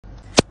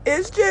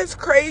It's just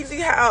crazy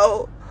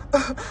how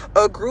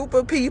a group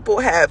of people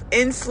have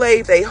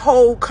enslaved a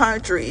whole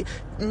country,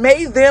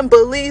 made them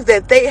believe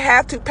that they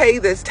have to pay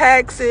this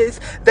taxes,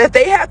 that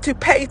they have to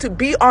pay to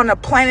be on a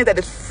planet that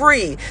is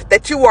free,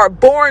 that you are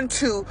born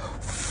to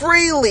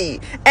freely.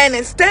 And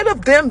instead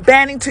of them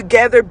banding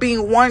together,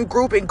 being one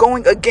group and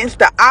going against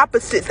the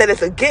opposites that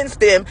is against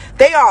them,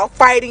 they are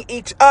fighting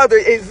each other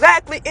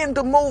exactly in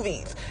the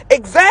movies.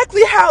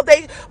 Exactly how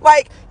they,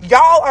 like,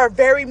 y'all are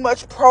very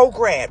much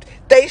programmed.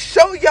 They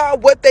show y'all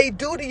what they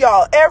do to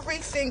y'all every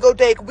single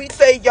day. We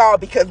say y'all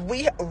because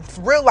we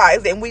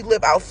realize and we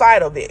live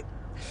outside of it.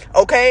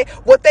 Okay,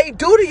 what they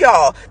do to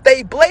y'all,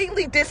 they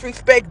blatantly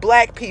disrespect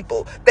black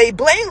people. They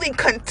blatantly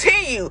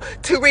continue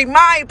to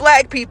remind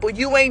black people,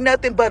 you ain't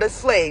nothing but a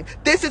slave.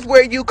 This is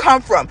where you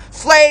come from.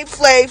 Slave,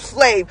 slave,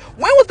 slave.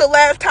 When was the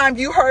last time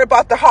you heard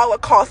about the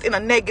Holocaust in a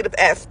negative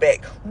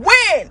aspect?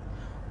 When?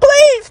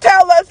 Please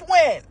tell us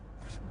when.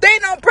 They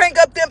don't bring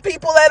up them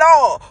people at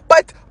all.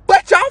 But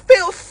y'all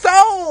feel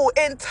so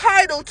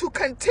entitled to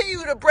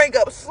continue to bring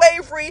up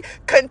slavery,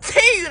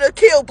 continue to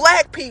kill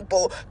black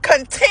people,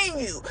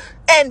 continue.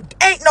 And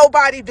ain't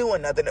nobody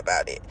doing nothing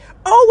about it.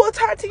 Oh, well,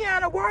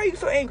 Tatiana, why are you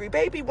so angry?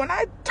 Baby, when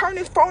I turn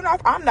this phone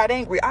off, I'm not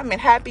angry. I'm in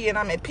happy and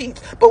I'm in peace.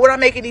 But when I'm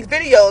making these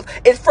videos,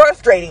 it's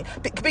frustrating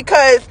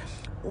because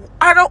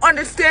I don't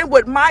understand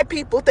what my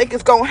people think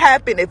is going to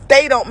happen if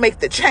they don't make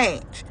the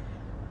change.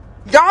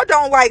 Y'all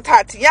don't like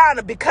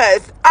Tatiana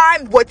because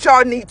I'm what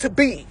y'all need to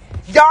be.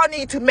 Y'all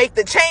need to make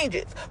the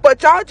changes.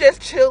 But y'all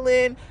just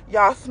chilling.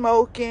 Y'all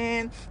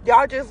smoking.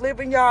 Y'all just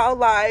living y'all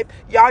life.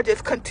 Y'all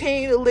just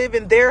continue to live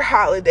in their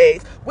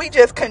holidays. We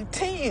just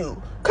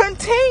continue.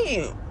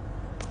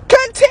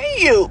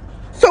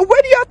 So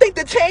where do y'all think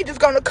the change is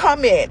going to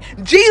come in?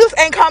 Jesus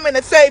ain't coming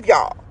to save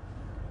y'all.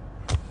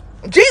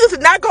 Jesus is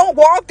not going to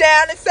walk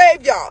down and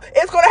save y'all.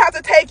 It's going to have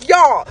to take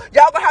y'all.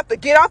 Y'all going to have to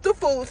get off the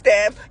food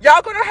stamps.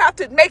 Y'all going to have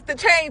to make the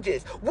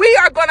changes. We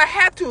are going to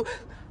have to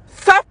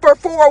suffer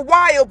for a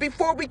while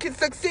before we can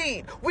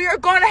succeed. We are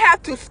going to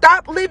have to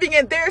stop living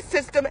in their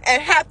system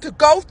and have to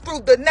go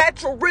through the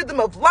natural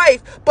rhythm of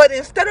life. But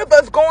instead of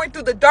us going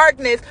through the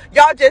darkness,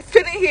 y'all just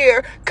sitting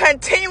here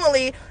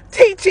continually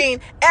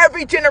teaching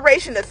every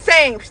generation the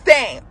same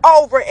thing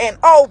over and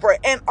over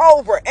and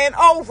over and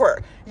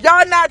over.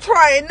 Y'all not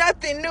trying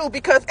nothing new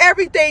because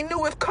everything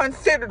new is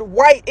considered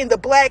white in the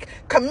black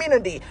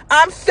community.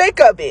 I'm sick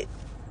of it.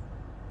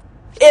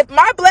 If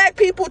my black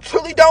people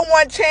truly don't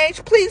want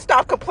change, please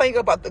stop complaining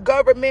about the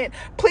government.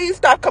 Please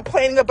stop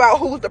complaining about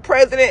who's the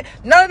president.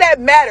 None of that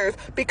matters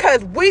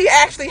because we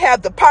actually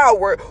have the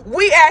power.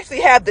 We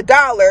actually have the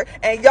dollar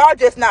and y'all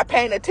just not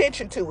paying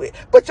attention to it.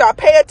 But y'all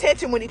pay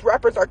attention when these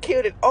rappers are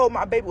killed and, oh,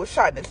 my baby was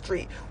shot in the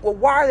street. Well,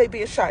 why are they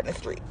being shot in the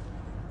street?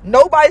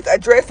 Nobody's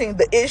addressing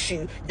the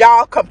issue.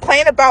 Y'all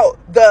complain about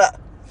the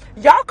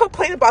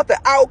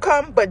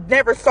outcome, but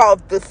never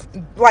solve this.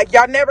 Like,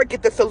 y'all never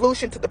get the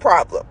solution to the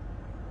problem.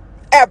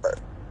 Ever.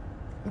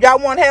 Y'all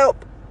want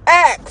help?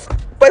 Ask.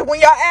 But when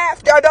y'all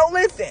ask, y'all don't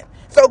listen.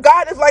 So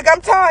God is like,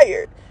 I'm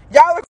tired. Y'all are